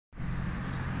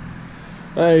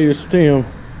Hey, it's Tim.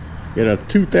 Got a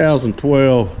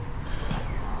 2012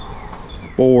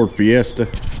 Ford Fiesta.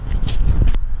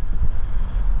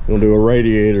 Gonna do a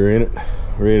radiator in it.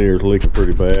 Radiator's leaking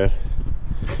pretty bad.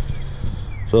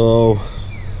 So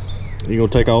you're gonna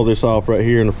take all this off right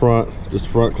here in the front, just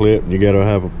the front clip, and you gotta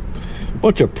have a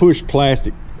bunch of push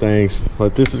plastic things.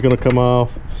 Like this is gonna come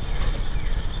off.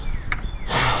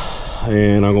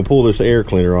 And I'm gonna pull this air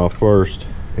cleaner off first,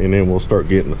 and then we'll start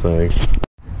getting the things.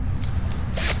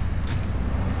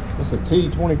 It's a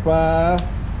T25.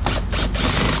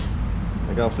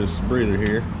 Take off this breather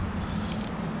here.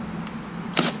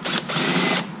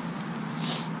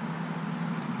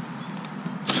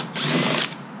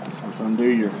 First, undo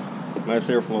your mass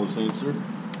airflow sensor.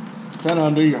 Try to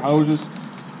undo your hoses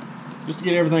just to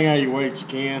get everything out of your way that you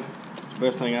can. It's the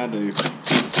best thing I do.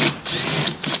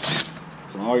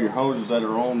 So all your hoses that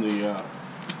are on the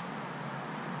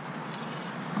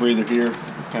breather here,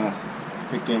 just kind of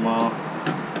pick them off.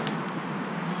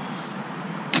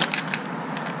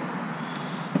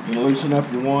 And loosen up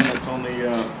your one that's on the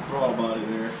throttle body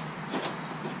there.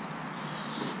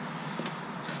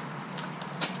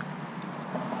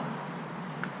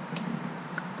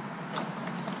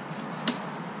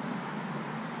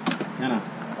 Kind of,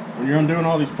 when you're undoing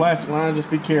all these plastic lines,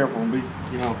 just be careful and be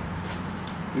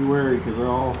wary, because they're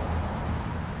all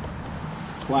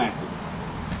plastic.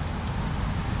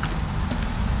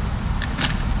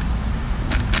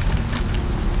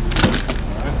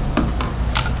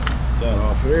 That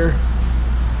off here.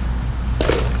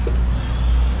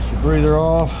 Your breather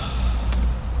off.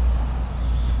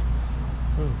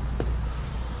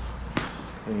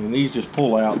 And these just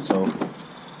pull out, so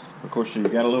of course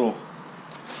you've got a little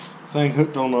thing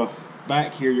hooked on the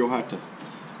back here. You'll have to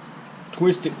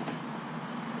twist it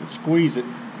and squeeze it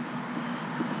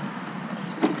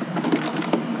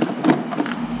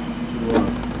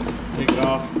to take it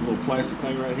off. A little plastic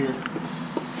thing right here.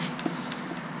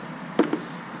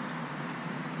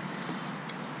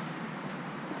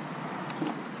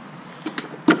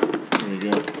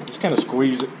 Just kind of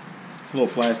squeeze it. It's a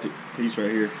little plastic piece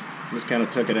right here. Just kind of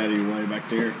tuck it out of your way back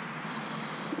there.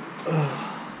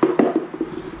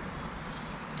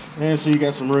 And so you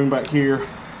got some room back here,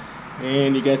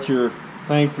 and you got your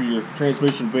thing for your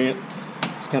transmission vent.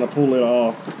 Just kind of pull it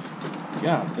off.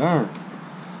 God darn,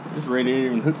 this radiator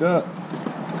even hooked up.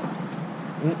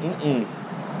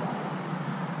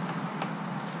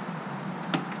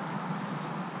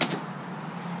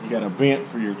 You got a vent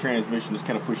for your transmission. Just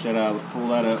kind of push that out, pull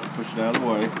that up, push it out of the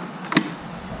way.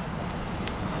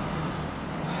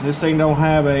 This thing don't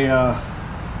have a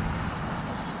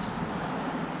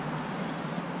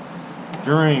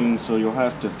drain, so you'll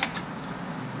have to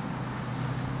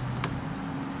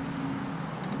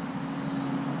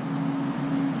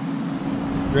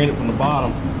drain it from the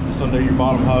bottom, just under your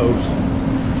bottom hose.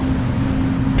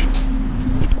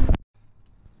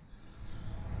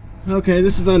 Okay,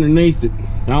 this is underneath it.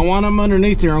 Now while I'm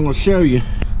underneath here, I'm going to show you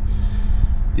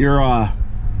your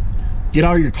get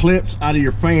all your clips out of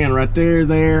your fan right there,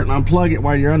 and unplug it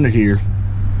while you're under here.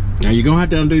 Now you're going to have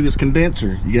to undo this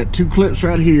condenser. You got two clips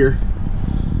right here.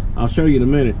 I'll show you in a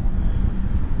minute.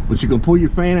 But you're going to pull your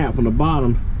fan out from the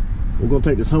bottom. We're going to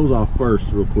take this hose off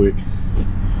first real quick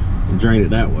and drain it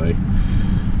that way.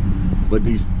 But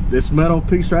this metal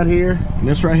piece right here and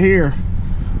this right here,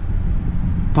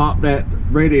 pop that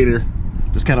radiator,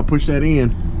 just kind of push that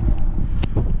in,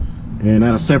 and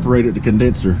that'll separate the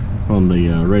condenser from the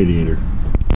radiator.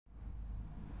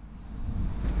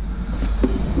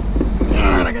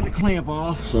 Alright, I got the clamp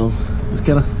off, so just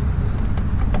kind of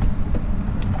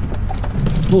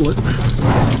pull it.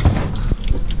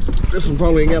 This one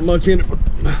probably ain't got much in it, but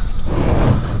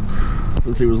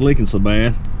since it was leaking so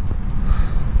bad.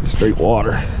 Straight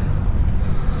water.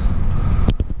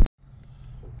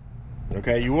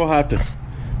 Okay, you will have to,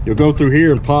 you'll go through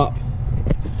here and pop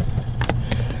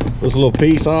this little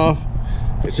piece off.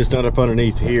 It's just not up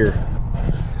underneath here.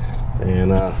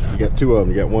 And you got two of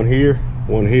them. You got one here,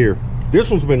 one here. This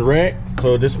one's been wrecked,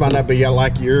 so this might not be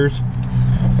like yours.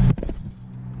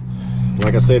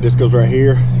 Like I said, this goes right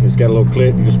here. It's got a little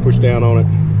clip. You just push down on it,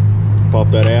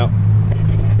 pop that out.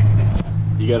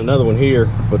 You got another one here,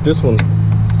 but this one,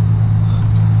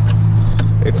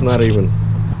 it's not even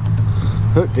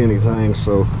hooked to anything,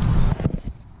 so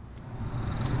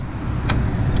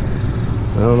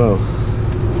I don't know.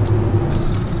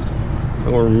 I'm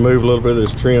going to remove a little bit of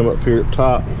this trim up here at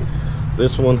top.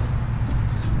 This one,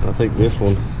 I think this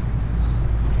one.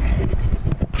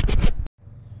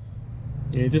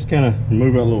 Yeah, just kind of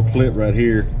move that little clip right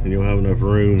here, and you'll have enough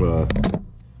room to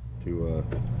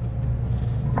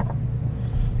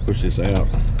push this out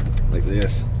like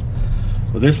this.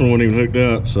 but this one wasn't even hooked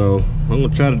up, so I'm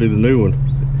gonna try to do the new one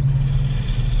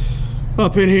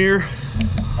up in here.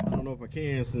 I don't know if I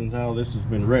can, since how this has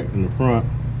been wrecked in the front.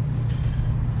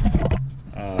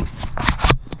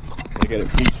 They got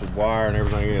a piece of wire and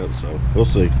everything else, so we'll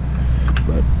see.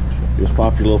 But just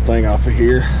pop your little thing off of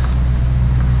here.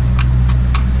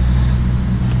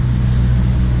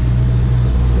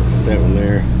 That one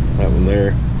there, that one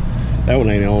there. That one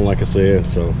ain't on, like I said,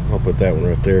 so I'll put that one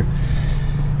right there.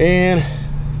 And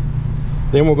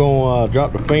then we're gonna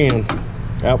drop the fan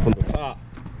out from the top,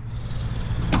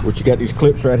 which you got these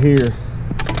clips right here.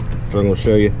 So I'm gonna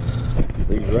show you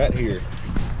these right here.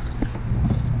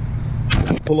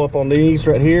 Pull up on these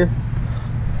right here.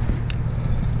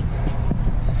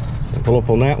 Pull up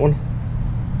on that one.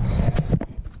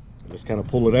 Just kind of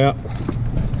pull it out.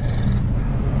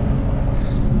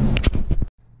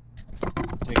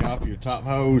 Take off your top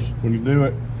hose when you do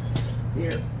it.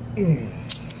 Here.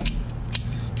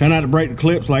 Try not to break the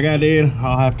clips like I did.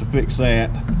 I'll have to fix that.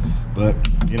 But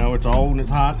you know, it's old and it's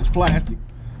hot, it's plastic.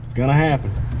 It's gonna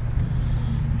happen.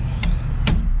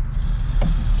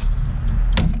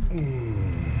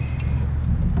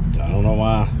 I don't know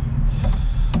why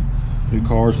new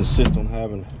cars insist on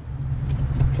having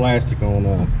plastic on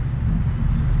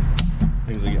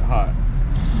things that get hot.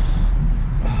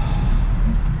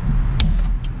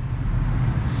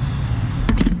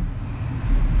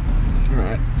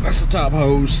 Alright, that's the top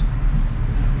hose.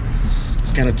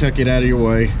 Just kind of tuck it out of your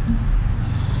way.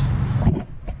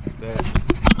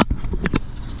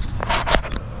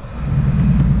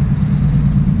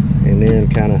 And then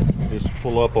kind of just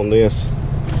pull up on this.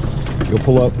 You'll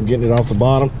pull up and getting it off the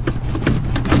bottom.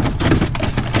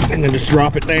 And then just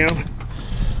drop it down.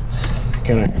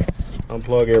 Kind of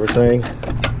unplug everything.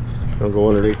 I'll go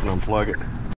underneath and unplug it.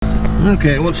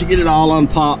 Okay, once you get it all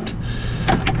unpopped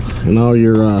and all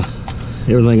your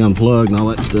everything unplugged and all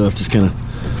that stuff, just kind of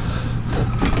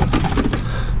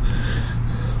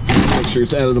make sure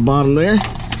it's out of the bottom there.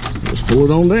 Just pull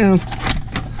it on down.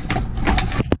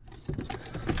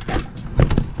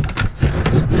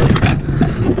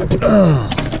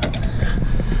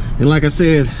 And like I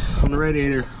said, on the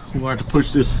radiator, we'll have to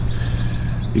push these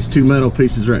two metal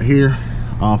pieces right here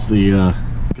off the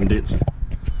condenser.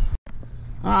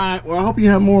 Alright, well I hope you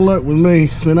have more luck with me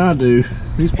than I do.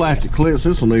 These plastic clips,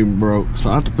 this one even broke,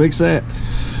 so I have to fix that.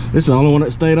 This is the only one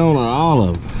that stayed on all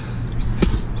of them.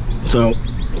 So,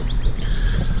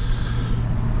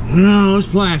 no, it's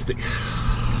plastic.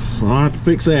 So I have to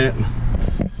fix that.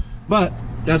 But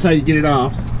that's how you get it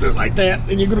off. Do it like that,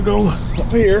 then you're gonna go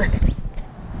up here.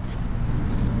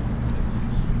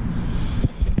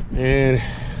 And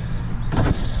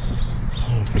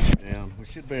I'll put you down. We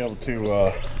should be able to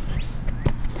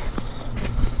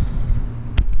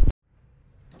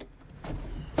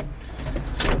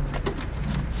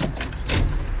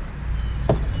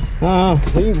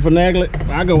you can finagle it.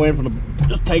 I go in from the,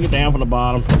 just take it down from the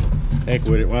bottom. Heck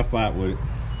with it, why fight with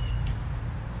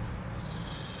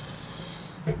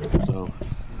it? So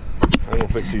I'm gonna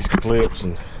fix these clips,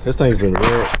 and this thing's been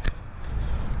wrecked.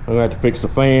 I'm gonna have to fix the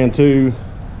fan too.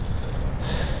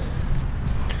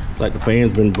 It's like the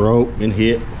fan's been broke, been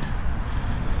hit.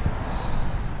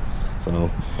 So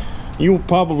you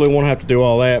probably won't have to do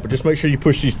all that, but just make sure you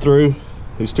push these through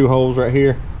these two holes right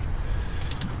here,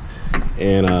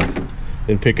 and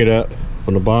then pick it up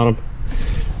from the bottom.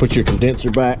 Put your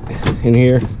condenser back in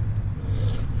here,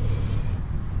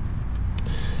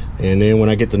 and then when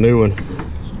I get the new one,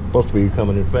 it's supposed to be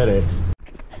coming in FedEx.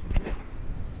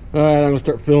 All right, I'm gonna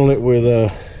start filling it with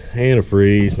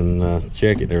antifreeze and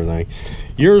check it and everything.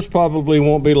 Yours probably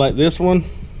won't be like this one.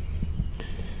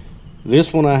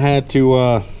 This one I had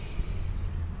to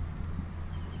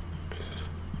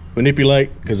manipulate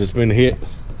because it's been hit.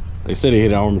 They said it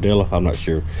hit an armadillo, I'm not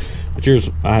sure. But yours,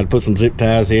 I had to put some zip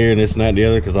ties here and this and that and the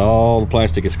other because all the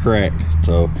plastic is cracked.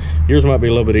 So yours might be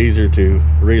a little bit easier to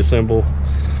reassemble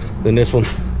than this one.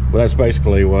 But that's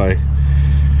basically why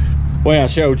I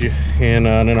showed you. And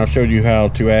then I showed you how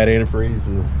to add antifreeze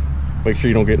and make sure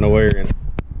you don't get no air in it.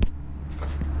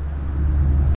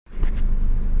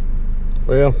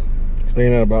 Well, it's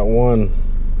been at about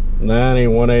 190,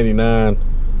 189.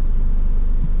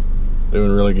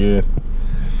 Doing really good.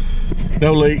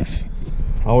 No leaks.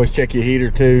 Always check your heater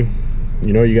too.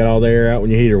 You know you got all the air out when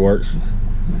your heater works.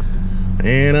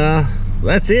 And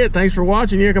that's it. Thanks for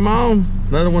watching. Here, come on.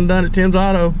 Another one done at Tim's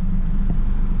Auto.